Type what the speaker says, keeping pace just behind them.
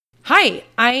Hi,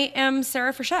 I am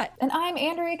Sarah Frechette. And I'm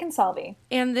Andrea Consalvi.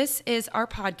 And this is our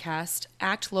podcast,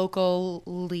 Act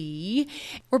Locally.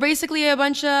 We're basically a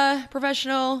bunch of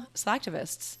professional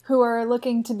slacktivists. Who are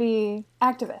looking to be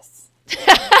activists.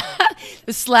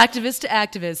 The slacktivist to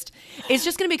activist. It's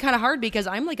just going to be kind of hard because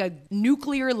I'm like a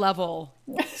nuclear level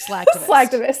slacktivist.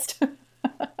 Slacktivist.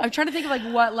 I'm trying to think of like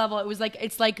what level it was like.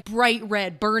 It's like bright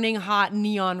red, burning hot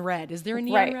neon red. Is there a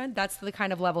neon red? That's the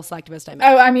kind of level slacktivist I'm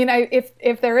at. Oh, I mean,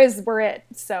 if there is, we're it.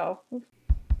 So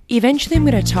eventually I'm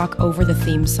going to talk over the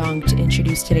theme song to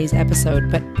introduce today's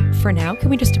episode. But for now, can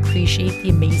we just appreciate the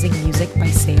amazing music by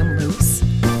Sam Luce?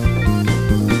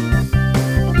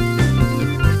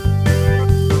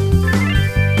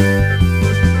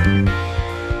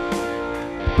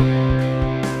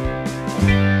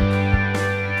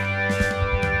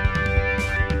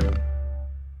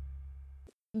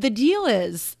 The deal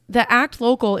is the act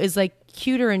local is like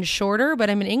cuter and shorter, but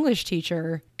I'm an English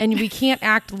teacher and we can't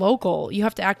act local. You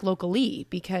have to act locally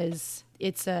because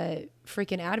it's a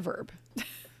freaking adverb.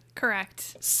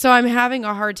 Correct. So I'm having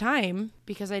a hard time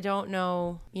because I don't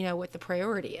know, what the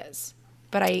priority is.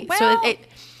 But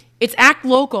it's act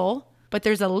local, but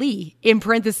there's a ly in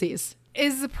parentheses.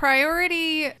 Is the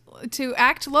priority to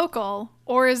act local,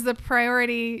 or is the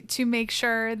priority to make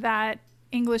sure that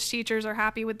English teachers are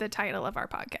happy with the title of our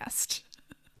podcast?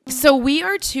 So we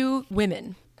are two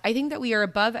women. I think that we are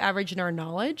above average in our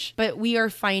knowledge, but we are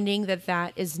finding that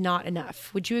that is not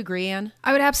enough. Would you agree, Anne?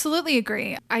 I would absolutely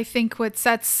agree. I think what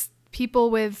sets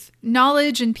people with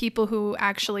knowledge and people who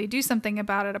actually do something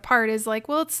about it apart is like,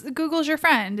 well, Google's your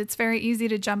friend. It's very easy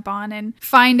to jump on and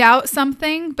find out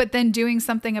something, but then doing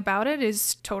something about it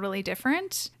is totally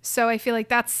different. So I feel like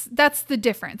that's the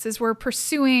difference, is we're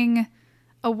pursuing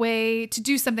a way to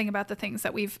do something about the things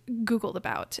that we've Googled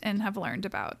about and have learned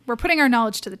about. We're putting our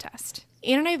knowledge to the test.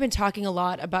 Anne and I have been talking a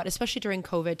lot about, especially during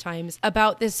COVID times,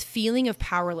 about this feeling of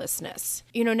powerlessness.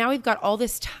 Now we've got all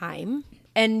this time,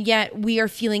 and yet we are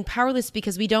feeling powerless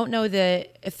because we don't know the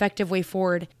effective way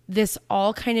forward. This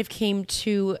all kind of came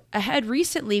to a head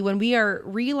recently when we are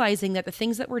realizing that the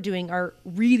things that we're doing are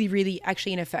really, really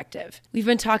actually ineffective. We've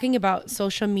been talking about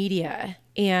social media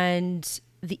and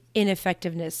the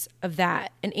ineffectiveness of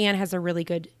that. And Anne has a really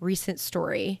good recent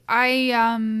story.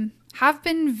 I have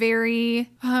been very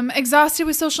exhausted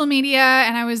with social media,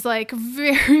 and I was like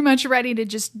very much ready to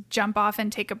just jump off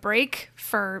and take a break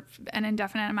for an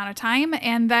indefinite amount of time.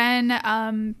 And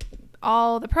then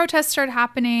all the protests started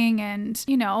happening, and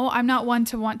I'm not one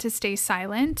to want to stay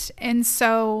silent, and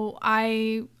so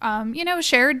I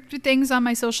shared things on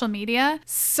my social media.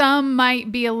 Some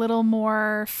might be a little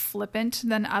more flippant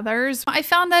than others. I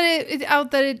found that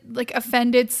it like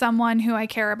offended someone who I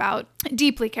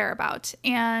deeply care about,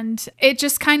 and it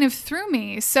just kind of threw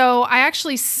me. So I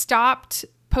actually stopped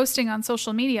posting on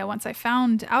social media once I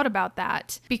found out about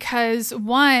that, because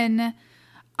one,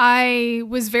 I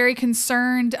was very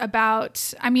concerned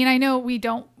about, I know we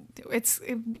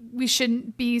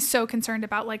shouldn't be so concerned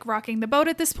about like rocking the boat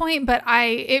at this point, but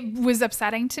it was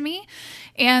upsetting to me.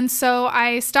 And so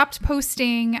I stopped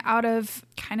posting out of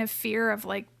kind of fear of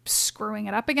like screwing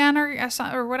it up again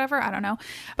or whatever. I don't know.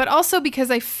 But also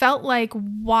because I felt like,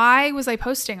 why was I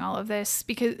posting all of this?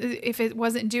 Because if it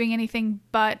wasn't doing anything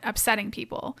but upsetting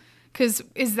people. Because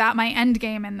is that my end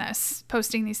game in this,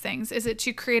 posting these things? Is it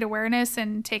to create awareness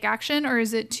and take action? Or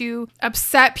is it to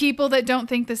upset people that don't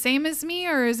think the same as me?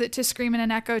 Or is it to scream in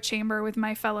an echo chamber with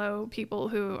my fellow people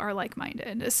who are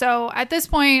like-minded? So at this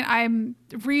point, I'm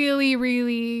really,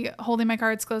 really holding my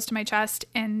cards close to my chest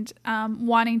and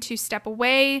wanting to step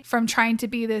away from trying to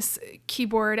be this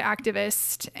keyboard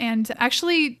activist and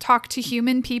actually talk to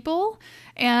human people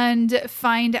and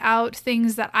find out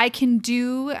things that I can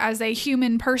do as a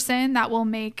human person that will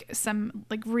make some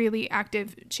like really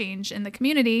active change in the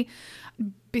community,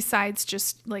 besides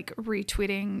just like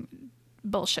retweeting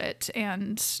bullshit.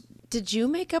 And did you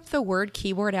make up the word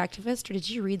keyboard activist, or did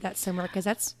you read that somewhere? Because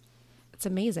that's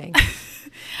amazing.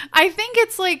 I think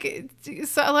it's like,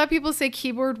 so a lot of people say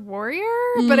keyboard warrior,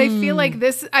 but I feel like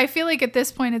at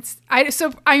this point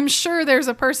so I'm sure there's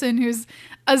a person who's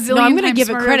a zillion I'm going to give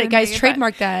it smarter credit, than guys. me,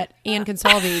 Trademark that, Anne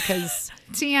Consalvi, because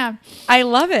TM. I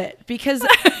love it because,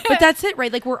 but that's it,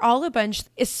 right? Like we're all a bunch,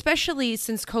 especially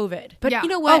since COVID. But Yeah. you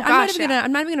know what? Oh, gosh,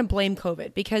 I'm not even gonna blame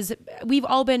COVID, because we've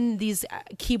all been these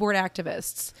keyboard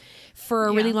activists for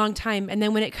a really long time. And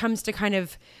then when it comes to kind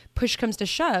of push comes to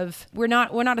shove, we're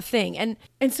not a thing. And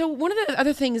so one of the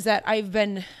other things that I've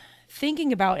been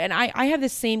thinking about, and I have the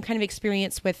same kind of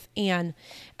experience with Anne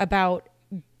about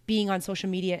being on social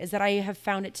media, is that I have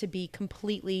found it to be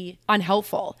completely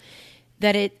unhelpful.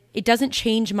 that it doesn't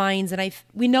change minds. And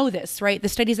we know this, right? The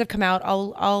studies have come out.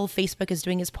 All Facebook is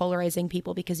doing is polarizing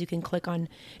people, because you can click on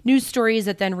news stories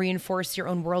that then reinforce your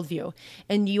own worldview.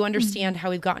 And you understand how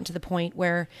we've gotten to the point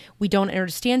where we don't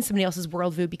understand somebody else's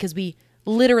worldview because we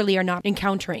literally are not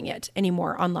encountering it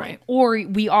anymore online. Right. Or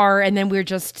we are, and then we're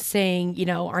just saying,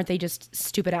 aren't they just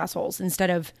stupid assholes,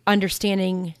 instead of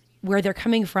understanding where they're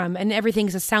coming from, and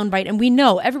everything's a soundbite. And we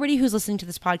know, everybody who's listening to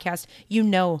this podcast,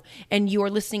 and you are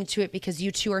listening to it because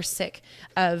you too are sick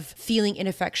of feeling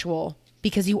ineffectual,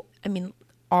 because you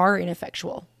are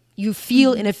ineffectual. You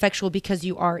feel ineffectual because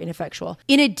you are ineffectual.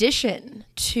 In addition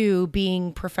to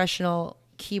being professional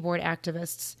keyboard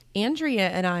activists, Andrea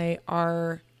and I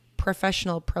are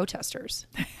professional protesters.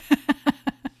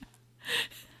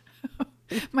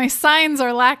 My signs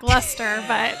are lackluster,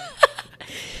 but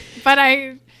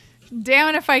damn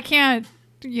it if I can't,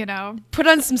 put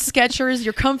on some Skechers,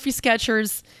 your comfy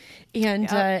Skechers,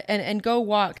 and go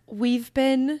walk. We've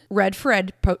been Red for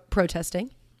Ed protesting.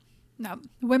 No,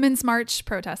 Women's March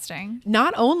protesting.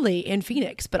 Not only in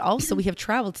Phoenix, but also we have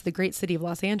traveled to the great city of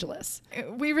Los Angeles.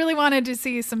 We really wanted to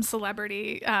see some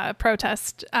celebrity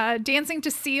protest. Dancing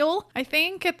to Seal, I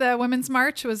think, at the Women's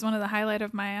March was one of the highlight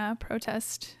of my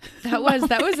protest. That was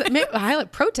a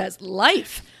highlight protest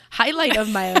life. Highlight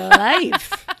of my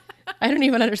life. I don't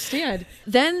even understand.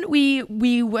 Then we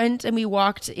went and we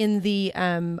walked in the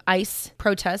ICE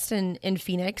protest in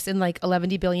Phoenix in like 11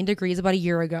 billion degrees about a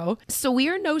year ago. So we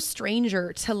are no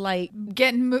stranger to like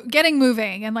getting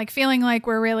moving and like feeling like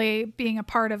we're really being a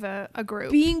part of a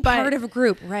group. Part of a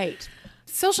group, right.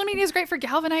 Social media is great for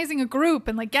galvanizing a group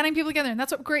and like getting people together. And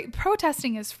that's what great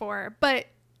protesting is for. But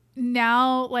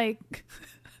now, like,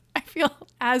 I feel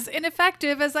as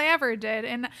ineffective as I ever did.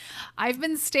 And I've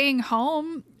been staying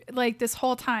home like this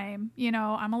whole time.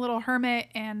 I'm a little hermit,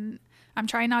 and I'm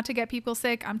trying not to get people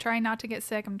sick. I'm trying not to get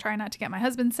sick. I'm trying not to get my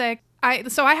husband sick.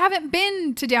 So I haven't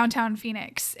been to downtown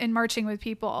Phoenix and marching with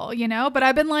people, but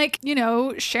I've been like,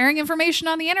 sharing information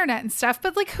on the internet and stuff.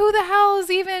 But like, who the hell is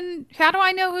how do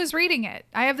I know who's reading it?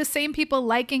 I have the same people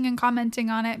liking and commenting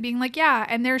on it, being like, yeah,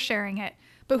 and they're sharing it.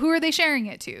 But who are they sharing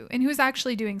it to? And who's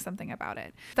actually doing something about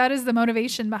it? That is the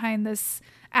motivation behind this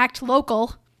Act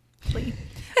Local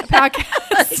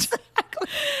podcast.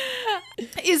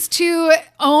 Is to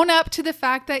own up to the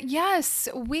fact that, yes,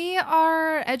 we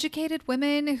are educated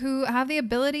women who have the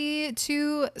ability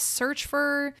to search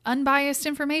for unbiased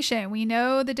information. We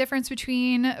know the difference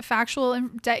between factual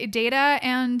data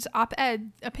and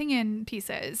op-ed opinion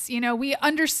pieces. We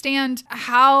understand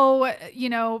how,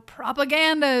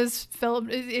 propaganda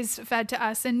is fed to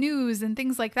us and news and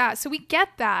things like that. So we get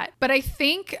that. But I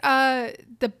think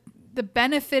the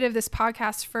benefit of this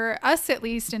podcast, for us at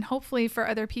least, and hopefully for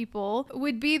other people,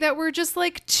 would be that we're just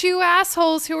like two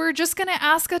assholes who are just going to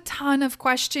ask a ton of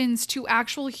questions to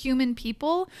actual human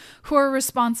people who are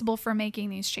responsible for making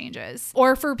these changes,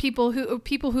 or for people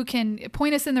who can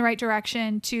point us in the right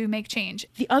direction to make change.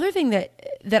 The other thing that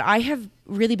I have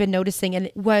really been noticing,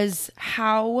 and was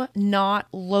how not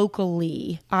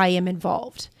locally I am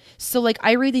involved. So like,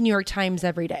 I read the New York Times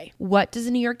every day. What does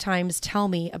the New York Times tell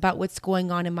me about what's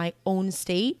going on in my own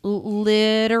state?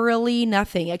 Literally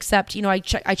nothing, except, I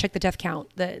check the death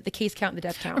count, the case count and the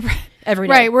death count every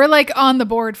day. Right. We're like on the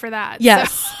board for that.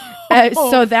 Yes.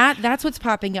 So that's what's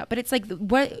popping up. But it's like,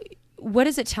 what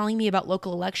is it telling me about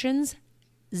local elections?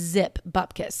 Zip,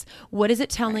 bupkis. What is it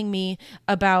telling me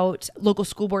about local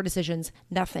school board decisions?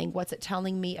 Nothing. What's it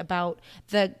telling me about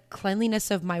the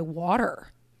cleanliness of my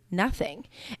water? Nothing.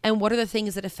 And what are the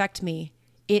things that affect me?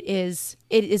 It's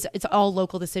all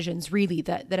local decisions really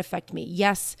that affect me.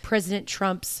 Yes, President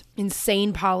Trump's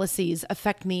insane policies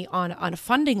affect me on a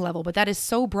funding level, but that is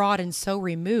so broad and so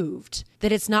removed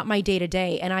that it's not my day to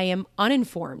day, and I am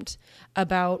uninformed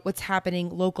about what's happening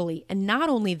locally. And not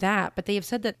only that, but they have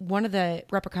said that one of the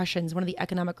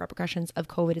economic repercussions of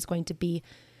COVID is going to be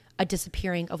a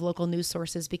disappearing of local news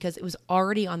sources, because it was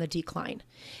already on the decline.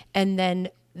 And then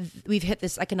we've hit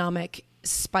this economic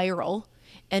spiral,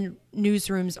 and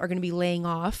newsrooms are going to be laying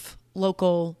off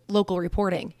local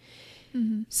reporting.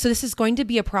 Mm-hmm. So this is going to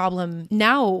be a problem.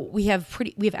 Now we have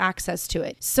access to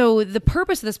it. So the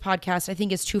purpose of this podcast, I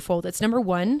think, is twofold. It's number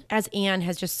one, as Anne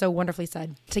has just so wonderfully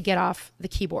said, to get off the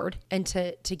keyboard and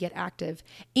to get active,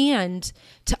 and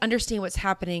to understand what's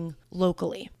happening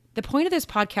locally. The point of this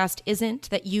podcast isn't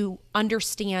that you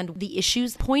understand the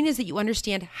issues. The point is that you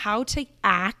understand how to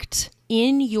act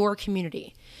in your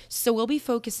community. So we'll be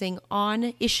focusing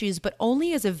on issues, but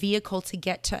only as a vehicle to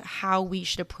get to how we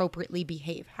should appropriately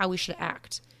behave, how we should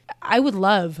act. I would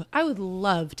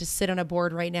love to sit on a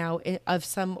board right now of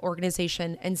some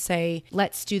organization and say,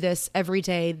 let's do this every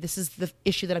day. This is the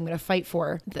issue that I'm going to fight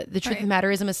for. The truth of the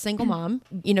matter is I'm a single mom,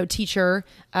 teacher.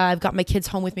 I've got my kids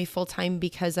home with me full time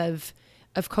because of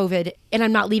COVID, and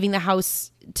I'm not leaving the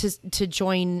house to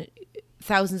join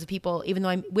thousands of people, even though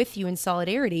I'm with you in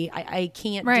solidarity. I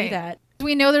can't do that.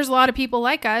 We know there's a lot of people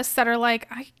like us that are like,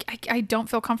 I don't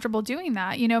feel comfortable doing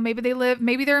that. Maybe they're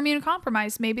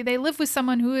immunocompromised. Maybe they live with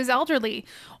someone who is elderly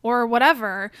or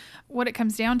whatever. What it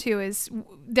comes down to is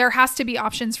there has to be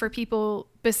options for people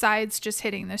besides just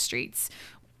hitting the streets.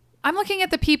 I'm looking at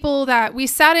the people that we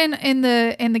sat in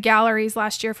the galleries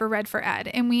last year for Red for Ed,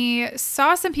 and we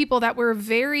saw some people that were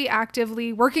very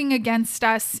actively working against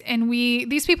us. And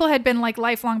these people had been like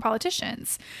lifelong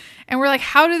politicians, and we're like,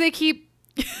 how do they keep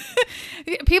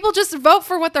people just vote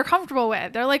for what they're comfortable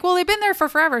with? They're like, well, they've been there for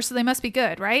forever, so they must be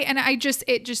good, right? And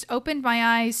it just opened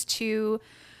my eyes to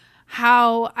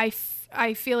how I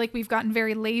feel like we've gotten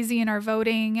very lazy in our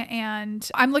voting. And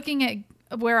I'm looking at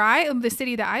the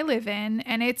city that I live in,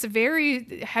 and it's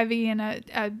very heavy in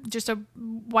just a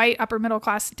white upper middle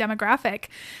class demographic.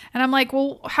 And I'm like,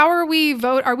 well, how are we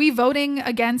voting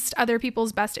against other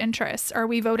people's best interests? Are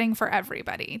we voting for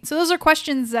everybody? So those are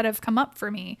questions that have come up for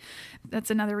me.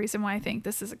 That's another reason why I think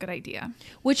this is a good idea.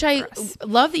 Which I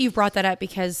love that you've brought that up,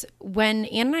 because when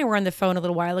Ann and I were on the phone a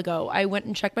little while ago, I went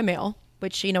and checked my mail,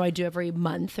 which, I do every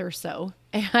month or so,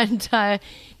 and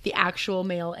the actual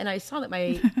mail. And I saw that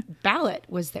my ballot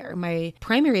was there. My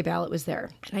primary ballot was there.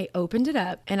 And I opened it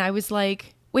up and I was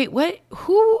like, wait, what?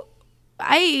 What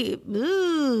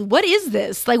is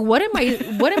this? Like, what am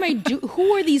I do?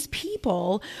 Who are these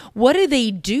people? What do they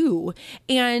do?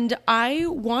 And I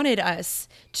wanted us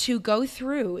to go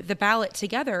through the ballot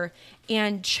together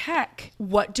and check,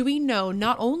 what do we know,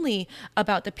 not only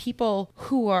about the people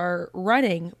who are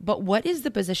running, but what is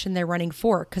the position they're running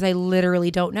for? Because I literally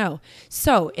don't know.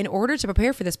 So in order to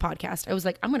prepare for this podcast, I was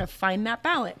like, I'm going to find that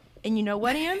ballot. And you know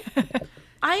what, Ann?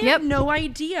 I have no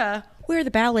idea where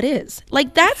the ballot is.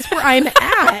 Like, that's where I'm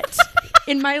at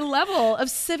in my level of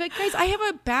civic. Guys, I have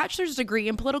a bachelor's degree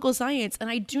in political science, and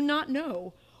I do not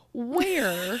know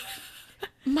where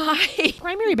my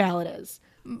primary ballot is.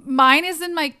 Mine is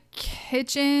in my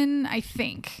kitchen, I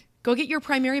think. Go get your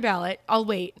primary ballot. I'll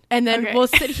wait. And then we'll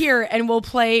sit here and we'll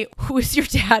play Who is Your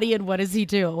Daddy and What Does He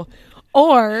Do?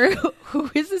 Or Who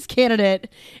is This Candidate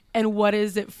and What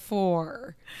Is It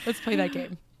For? Let's play that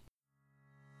game.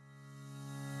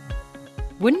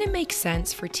 Wouldn't it make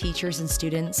sense for teachers and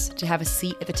students to have a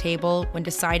seat at the table when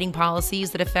deciding policies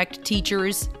that affect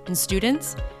teachers and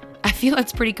students? I feel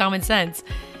that's pretty common sense.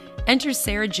 Enter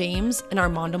Sarah James and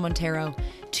Armando Montero,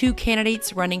 two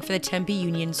candidates running for the Tempe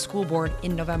Union School Board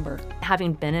in November.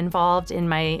 Having been involved in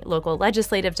my local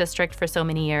legislative district for so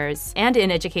many years and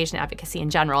in education advocacy in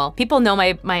general, people know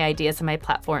my ideas and my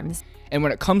platforms. And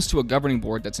when it comes to a governing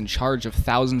board that's in charge of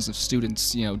thousands of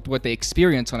students, what they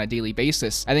experience on a daily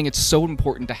basis, I think it's so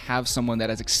important to have someone that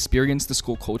has experienced the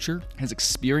school culture, has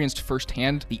experienced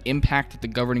firsthand the impact that the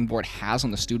governing board has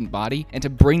on the student body, and to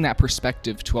bring that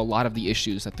perspective to a lot of the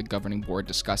issues that the governing board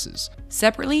discusses.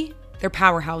 Separately, they're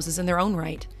powerhouses in their own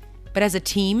right, but as a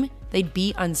team, they'd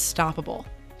be unstoppable.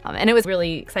 And it was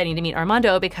really exciting to meet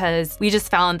Armando because we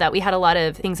just found that we had a lot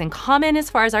of things in common as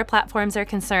far as our platforms are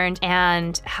concerned,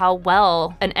 and how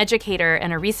well an educator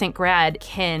and a recent grad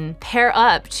can pair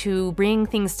up to bring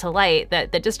things to light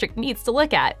that the district needs to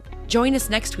look at. Join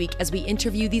us next week as we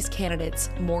interview these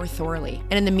candidates more thoroughly.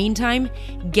 And in the meantime,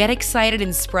 get excited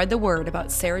and spread the word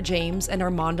about Sarah James and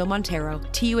Armando Montero,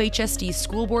 TUHSD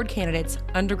school board candidates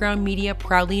Underground Media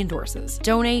proudly endorses.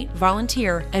 Donate,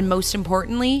 volunteer, and most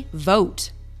importantly, vote.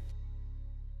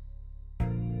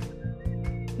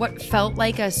 What felt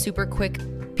like a super quick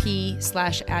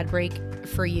pee/ad break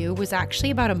for you was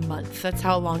actually about a month. That's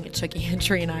how long it took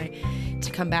Andrea and I to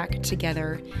come back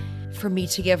together, for me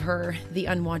to give her the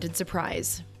unwanted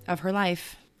surprise of her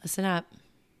life. Listen up.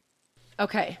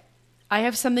 Okay. I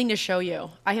have something to show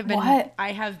you. I've been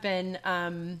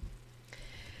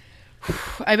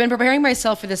preparing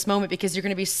myself for this moment because you're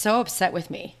going to be so upset with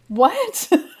me.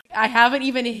 What? I haven't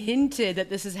even hinted that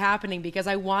this is happening because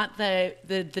I want the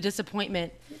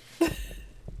disappointment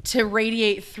to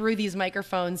radiate through these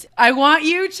microphones. I want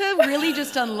you to really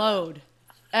just unload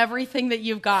everything that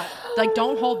you've got. Like,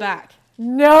 don't hold back.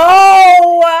 No!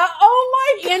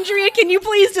 Oh my God. Andrea, can you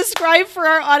please describe for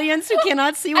our audience who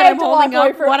cannot see what I'm holding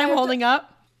up? Holding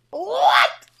up? What?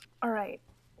 All right.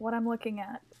 What I'm looking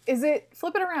at. Is it,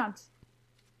 flip it around.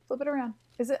 Flip it around.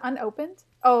 Is it unopened?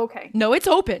 Oh, okay. No, it's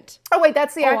opened. Oh, wait,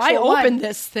 that's the actual I one. opened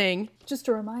this thing. Just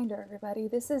a reminder, everybody,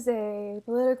 this is a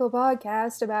political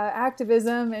podcast about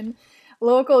activism and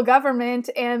local government,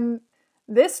 and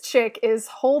this chick is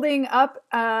holding up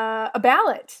a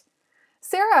ballot.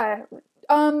 Sarah,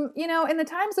 you know, in the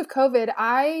times of COVID,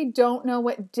 I don't know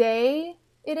what day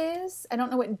it is. I don't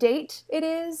know what date it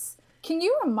is. Can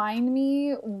you remind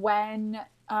me when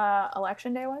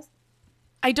Election Day was?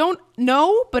 I don't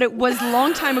know, but it was a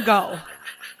long time ago.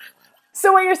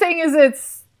 So what you're saying is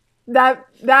it's that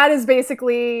is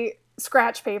basically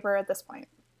scratch paper at this point.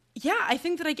 Yeah, I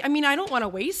think that I mean, I don't want to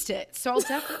waste it. So I'll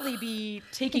definitely be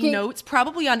taking notes,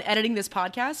 probably on editing this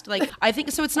podcast. Like, I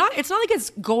think, so it's not like it's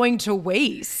going to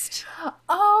waste.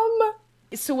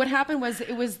 So what happened was,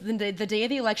 it was the day of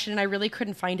the election, and I really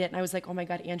couldn't find it. And I was like, oh my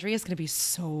God, Andrea's going to be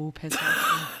so pissed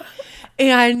off.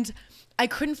 And I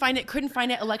couldn't find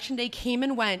it. Election day came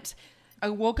and went. I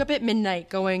woke up at midnight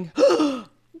going,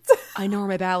 I know where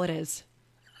my ballot is.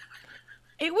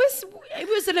 It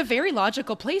was in a very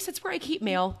logical place. It's where I keep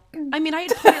mail. I mean,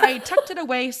 I tucked it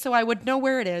away so I would know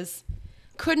where it is.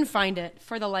 Couldn't find it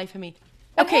for the life of me.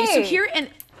 Okay, so here, and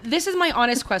this is my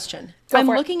honest question. I'm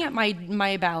looking at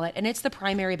my ballot, and it's the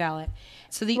primary ballot.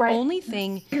 So the only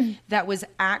thing that was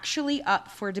actually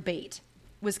up for debate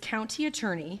was county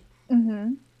attorney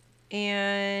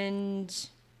and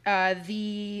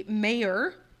the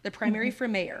mayor, the primary for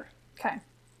mayor. Okay.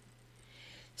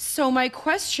 So my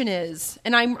question is,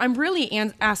 and I'm really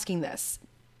asking this,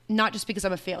 not just because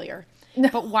I'm a failure,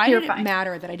 but why did it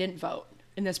matter that I didn't vote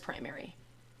in this primary?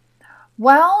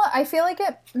 Well, I feel like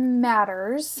it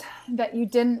matters that you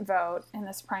didn't vote in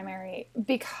this primary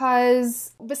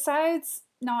because besides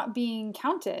not being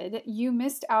counted, you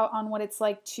missed out on what it's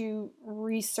like to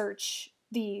research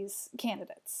these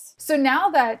candidates. So now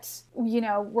that, you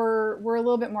know, we're a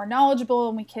little bit more knowledgeable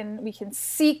and we can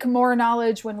seek more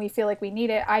knowledge when we feel like we need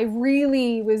it, I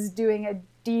really was doing a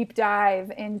deep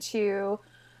dive into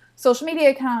social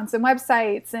media accounts and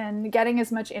websites and getting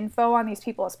as much info on these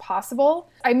people as possible.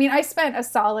 I mean, I spent a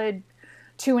solid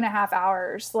 2.5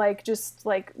 hours, just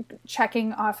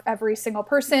checking off every single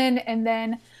person. And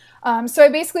then, so I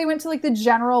basically went to like the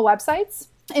general websites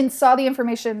and saw the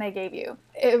information they gave you.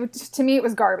 To me, it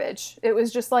was garbage. It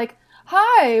was just like,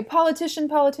 hi, politician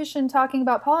talking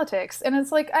about politics. And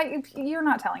it's like, you're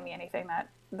not telling me anything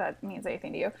that means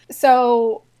anything to you.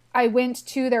 So I went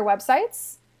to their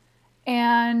websites,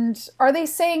 and are they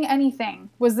saying anything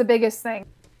was the biggest thing.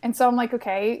 And so I'm like,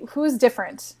 okay, who's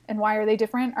different and why are they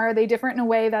different? Are they different in a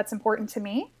way that's important to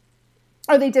me?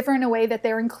 Are they different in a way that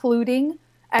they're including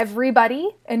everybody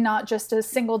and not just a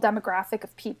single demographic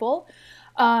of people?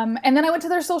 And then I went to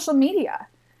their social media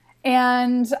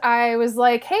and I was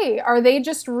like, hey, are they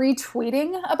just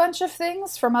retweeting a bunch of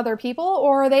things from other people,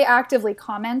 or are they actively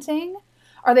commenting?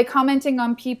 Are they commenting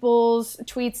on people's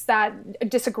tweets that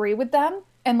disagree with them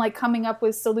and like coming up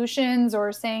with solutions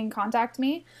or saying, contact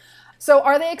me? So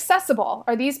are they accessible?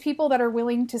 Are these people that are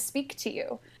willing to speak to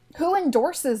you? Who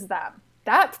endorses them?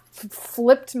 That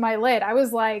flipped my lid. I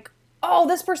was like, oh,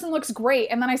 this person looks great.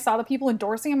 And then I saw the people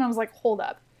endorsing him and I was like, hold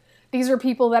up. These are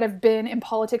people that have been in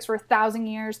politics for 1,000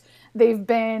 years. They've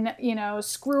been,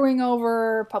 screwing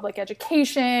over public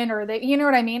education, or you know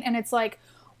what I mean? And it's like,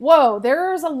 whoa,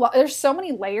 there's so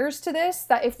many layers to this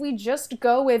that if we just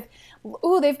go with,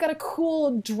 ooh, they've got a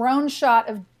cool drone shot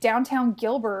of downtown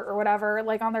Gilbert or whatever,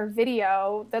 like on their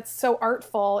video, that's so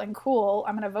artful and cool,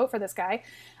 I'm going to vote for this guy.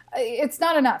 It's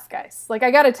not enough, guys. Like,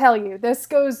 I got to tell you,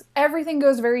 everything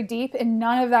goes very deep and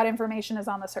none of that information is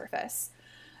on the surface.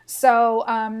 So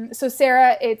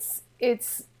Sarah, it's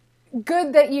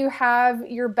good that you have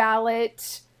your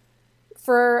ballot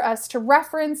for us to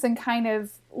reference and kind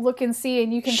of look and see,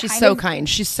 and you can. She's so kind.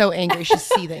 She's so angry. She's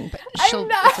seething, but it's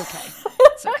okay.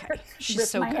 It's okay. She's Rip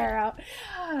so my good. hair out.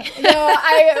 No,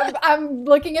 I'm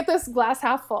looking at this glass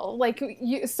half full.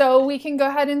 So we can go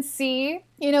ahead and see,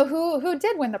 who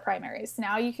did win the primaries.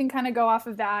 Now you can kind of go off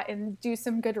of that and do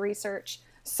some good research.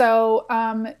 So,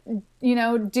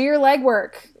 do your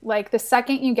legwork. Like the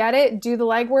second you get it, do the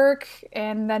legwork,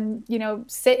 and then,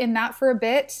 sit in that for a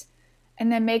bit,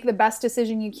 and then make the best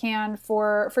decision you can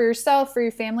for yourself, for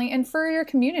your family, and for your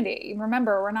community.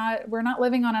 Remember, we're not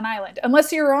living on an island,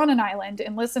 unless you're on an island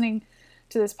and listening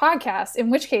to this podcast, in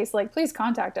which case, please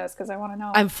contact us, because I want to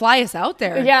know. Fly us out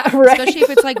there. Yeah, right. Especially if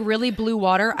it's really blue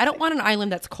water. I don't want an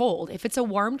island that's cold. If it's a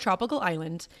warm tropical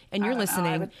island and you're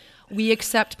listening, we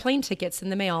accept plane tickets in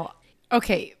the mail.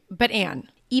 Okay, but Anne,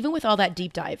 even with all that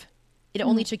deep dive, it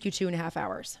only took you 2.5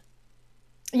 hours.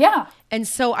 Yeah. And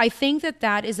so I think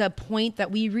that is a point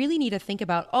that we really need to think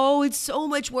about. Oh, it's so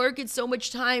much work. It's so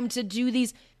much time to do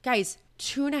these. Guys,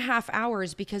 2.5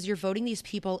 hours because you're voting these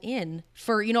people in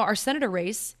for, our senator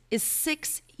race is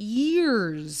 6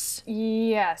 years.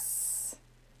 Yes.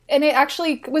 And it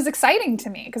actually was exciting to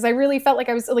me because I really felt like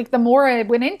I was like, the more I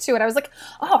went into it, I was like,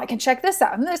 oh, I can check this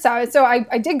out and this out. So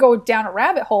I did go down a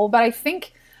rabbit hole, but I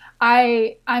think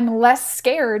I'm less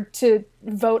scared to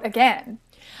vote again.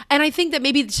 And I think that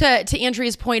maybe to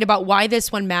Andrea's point about why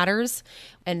this one matters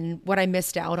and what I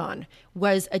missed out on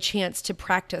was a chance to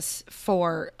practice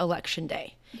for election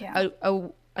day. Yeah.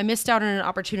 I missed out on an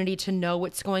opportunity to know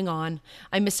what's going on.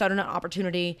 I missed out on an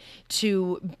opportunity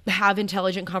to have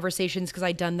intelligent conversations because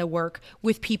I'd done the work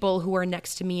with people who are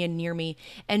next to me and near me.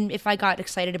 And if I got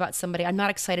excited about somebody, I'm not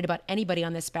excited about anybody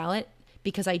on this ballot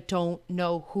because I don't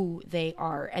know who they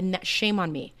are. And that shame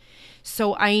on me.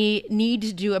 So I need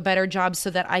to do a better job so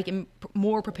that I am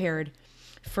more prepared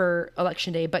for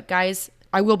election day. But guys,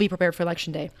 I will be prepared for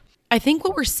election day. I think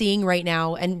what we're seeing right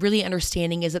now and really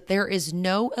understanding is that there is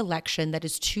no election that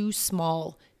is too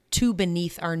small, too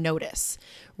beneath our notice,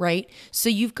 right? So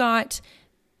you've got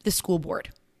the school board.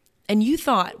 And you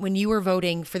thought when you were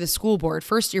voting for the school board,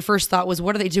 your first thought was,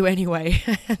 what do they do anyway?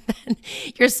 And then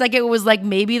your second was like,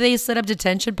 maybe they set up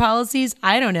detention policies.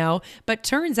 I don't know. But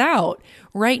turns out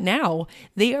right now,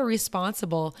 they are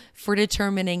responsible for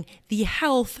determining the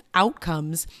health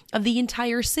outcomes of the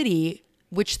entire city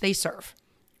which they serve.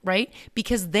 Right?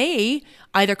 Because they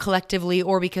either collectively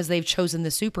or because they've chosen the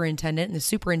superintendent and the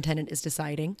superintendent is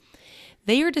deciding,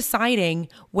 they are deciding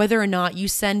whether or not you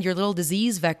send your little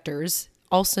disease vectors,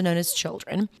 also known as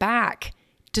children, back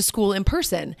to school in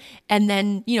person and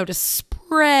then, to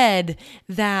spread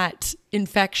that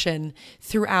infection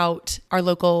throughout our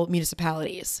local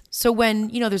municipalities. So when,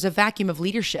 there's a vacuum of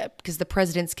leadership because the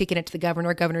president's kicking it to the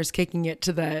governor's kicking it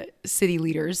to the city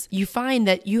leaders, you find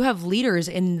that you have leaders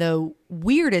in the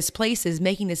weirdest places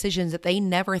making decisions that they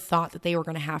never thought that they were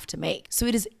going to have to make. So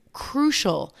it is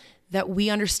crucial that we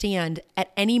understand at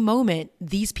any moment,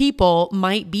 these people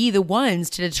might be the ones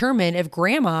to determine if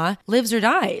grandma lives or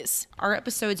dies. Our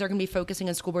episodes are going to be focusing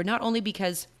on school board, not only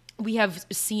because we have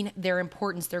seen their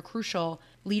importance, their crucial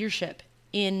leadership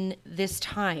in this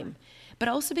time, but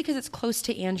also because it's close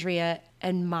to Andrea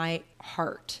and my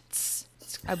heart.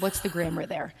 What's the grammar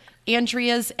there?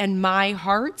 Andrea's and my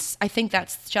hearts. I think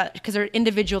that's just because they're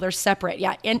individual, they're separate.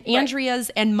 Yeah. And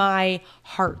Andrea's and my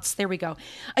hearts. There we go.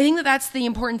 I think that's the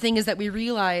important thing is that we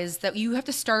realize that you have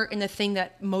to start in the thing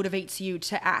that motivates you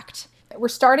to act. We're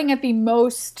starting at the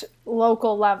most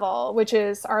local level, which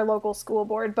is our local school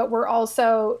board, but we're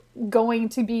also going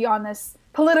to be on this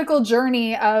political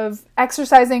journey of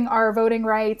exercising our voting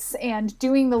rights and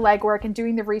doing the legwork and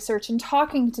doing the research and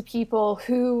talking to people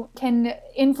who can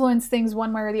influence things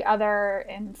one way or the other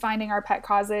and finding our pet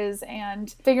causes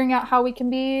and figuring out how we can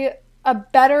be a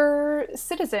better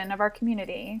citizen of our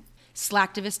community.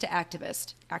 Slacktivist to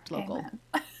activist. Act local.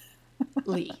 Amen.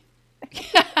 Lee.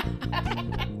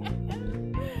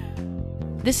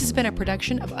 This has been a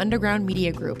production of Underground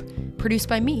Media Group, produced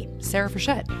by me, Sarah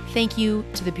Frechette. Thank you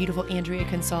to the beautiful Andrea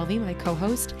Consalvi, my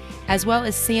co-host, as well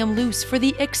as Sam Luce for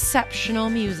the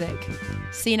exceptional music.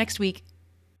 See you next week.